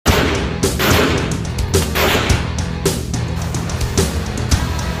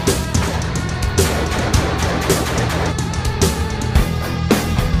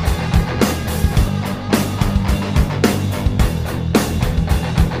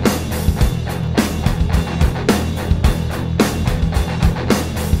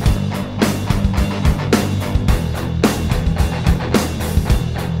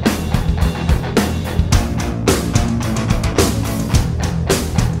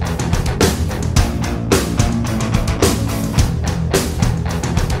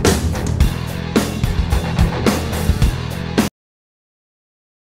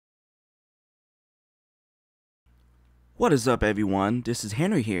What is up, everyone? This is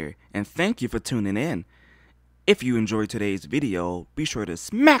Henry here, and thank you for tuning in. If you enjoyed today's video, be sure to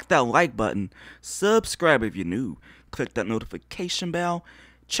smack that like button, subscribe if you're new, click that notification bell,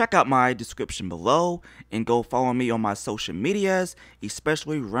 check out my description below, and go follow me on my social medias,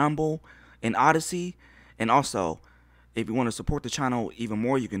 especially Rumble and Odyssey. And also, if you want to support the channel even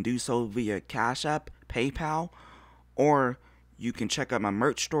more, you can do so via Cash App, PayPal, or you can check out my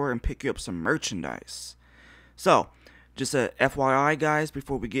merch store and pick you up some merchandise. So, just a FYI, guys,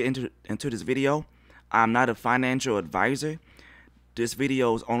 before we get into this video, I'm not a financial advisor. This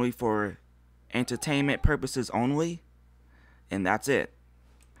video is only for entertainment purposes only, and that's it.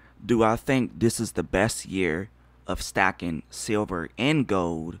 Do I think this is the best year of stacking silver and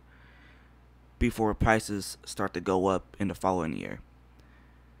gold before prices start to go up in the following year?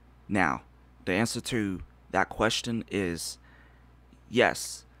 Now, the answer to that question is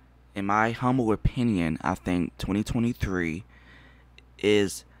yes. In my humble opinion, I think 2023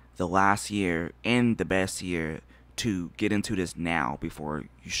 is the last year and the best year to get into this now before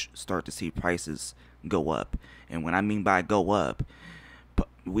you start to see prices go up. And when I mean by go up,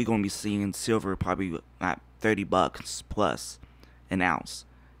 we're going to be seeing silver probably at $30 plus an ounce,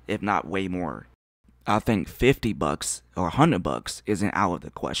 if not way more. I think $50 or $100 isn't out of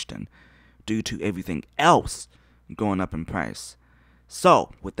the question due to everything else going up in price.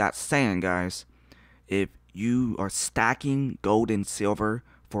 So, with that saying, guys, if you are stacking gold and silver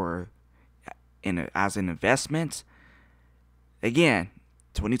as an investment, again,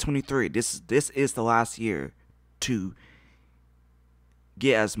 2023, this is the last year to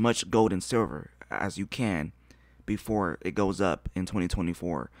get as much gold and silver as you can before it goes up in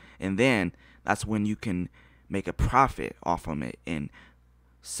 2024. And then that's when you can make a profit off of it and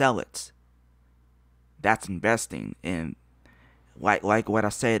sell it. That's investing. And like what I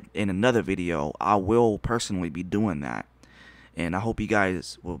said in another video, I will personally be doing that, and I hope you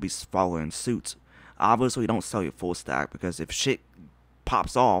guys will be following suit. Obviously, don't sell your full stack, because if shit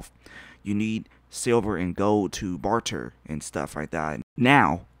pops off, you need silver and gold to barter and stuff like that.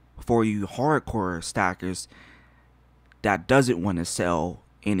 Now, for you hardcore stackers that doesn't want to sell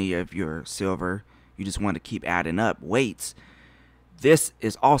any of your silver, you just want to keep adding up weights, this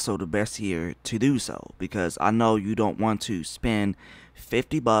is also the best year to do so, because I know you don't want to spend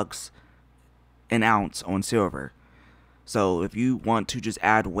 $50 an ounce on silver. So if you want to just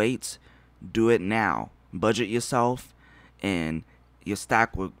add weights, do it now. Budget yourself, and your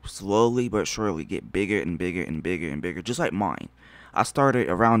stack will slowly but surely get bigger and bigger and bigger and bigger, just like mine. I started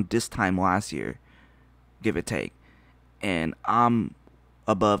around this time last year, give or take, and I'm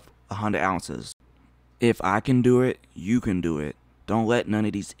above 100 ounces. If I can do it, you can do it. Don't let none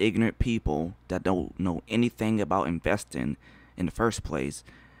of these ignorant people that don't know anything about investing in the first place,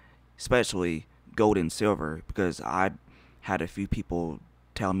 especially gold and silver, because I had a few people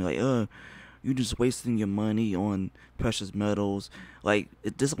tell me like, you're just wasting your money on precious metals. Like,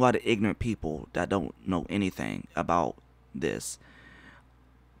 there's a lot of ignorant people that don't know anything about this.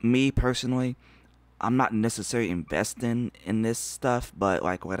 Me personally, I'm not necessarily investing in this stuff, but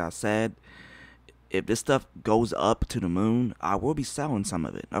like what I said, if this stuff goes up to the moon, I will be selling some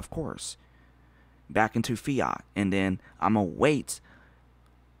of it, of course, back into fiat. And then I'm going to wait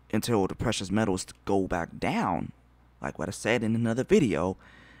until the precious metals go back down, like what I said in another video,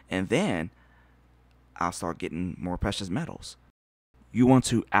 and then I'll start getting more precious metals. You want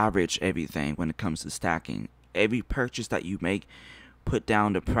to average everything when it comes to stacking. Every purchase that you make, put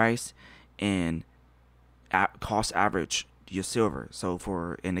down the price and cost average your silver. So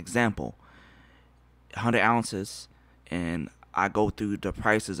for an example, 100 ounces, and I go through the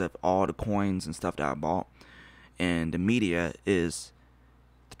prices of all the coins and stuff that I bought, and the media is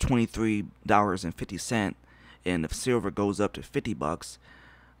 $23.50, and if silver goes up to $50,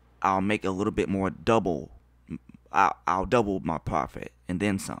 I'll make a little bit more, I'll double my profit and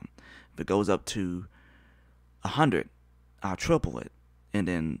then some. If it goes up to 100, I'll triple it, and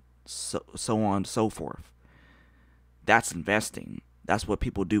then so on and so forth. That's investing. That's what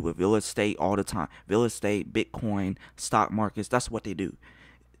people do with real estate all the time. Real estate, Bitcoin, stock markets, that's what they do.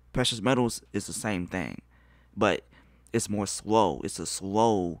 Precious metals is the same thing, but it's more slow. It's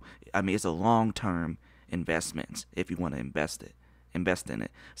a long-term investment if you want to invest in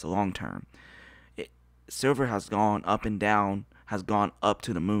it. It's a long-term. Silver has gone up and down, has gone up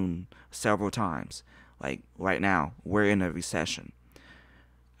to the moon several times. Like right now, we're in a recession.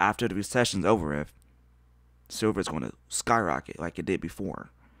 After the recession's over with, silver is going to skyrocket like it did before,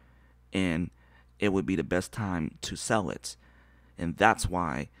 and it would be the best time to sell it. And that's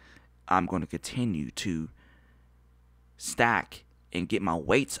why I'm going to continue to stack and get my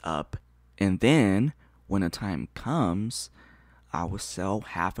weights up, and then when the time comes, I will sell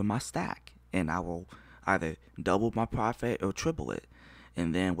half of my stack, and I will either double my profit or triple it.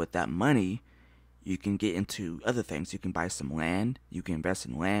 And then with that money, you can get into other things. You can buy some land, you can invest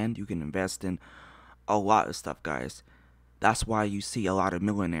in land, you can invest in a lot of stuff, guys. That's why you see a lot of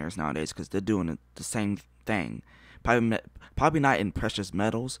millionaires nowadays, because they're doing the same thing. Probably not in precious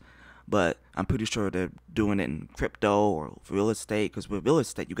metals, but I'm pretty sure they're doing it in crypto or real estate. Because with real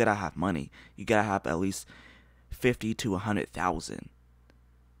estate, you gotta have money. You gotta have at least 50 to 100,000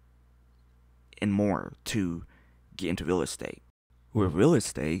 and more to get into real estate. With real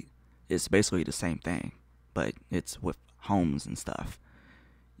estate, it's basically the same thing, but it's with homes and stuff.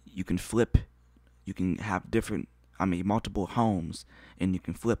 You can flip. You can have multiple homes, and you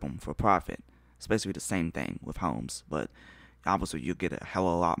can flip them for profit. It's basically the same thing with homes, but obviously you'll get a hell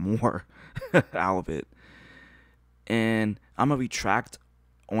of a lot more out of it. And I'm going to retract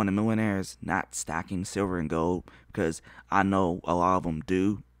on the millionaires not stacking silver and gold, because I know a lot of them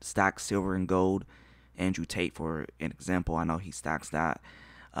do stack silver and gold. Andrew Tate, for an example, I know he stacks that.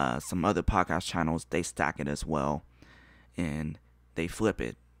 Some other podcast channels, they stack it as well, and they flip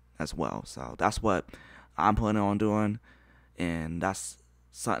it as well. So that's what I'm planning on doing, and that's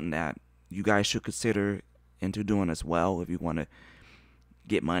something that you guys should consider into doing as well if you want to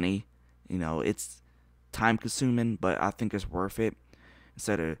get money. You know, it's time consuming, but I think it's worth it.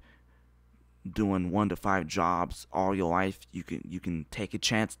 Instead of doing 1 to 5 jobs all your life, you can take a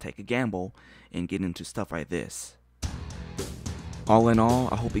chance, take a gamble, and get into stuff like this. All in all,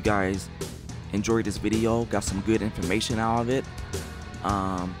 I hope you guys enjoyed this video, got some good information out of it.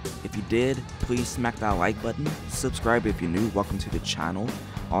 If you did, please smack that like button, subscribe if you're new, welcome to the channel.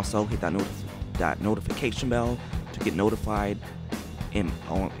 Also hit that notification bell to get notified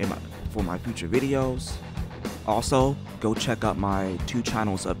for my future videos. Also, go check out my 2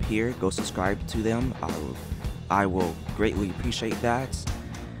 channels up here, go subscribe to them. I will greatly appreciate that.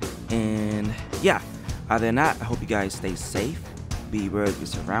 And yeah, other than that, I hope you guys stay safe, be aware of your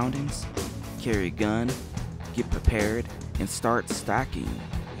surroundings, carry a gun, get prepared, and start stacking.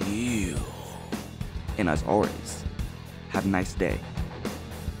 Yeah. And as always, have a nice day.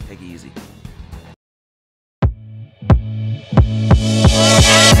 Take it easy.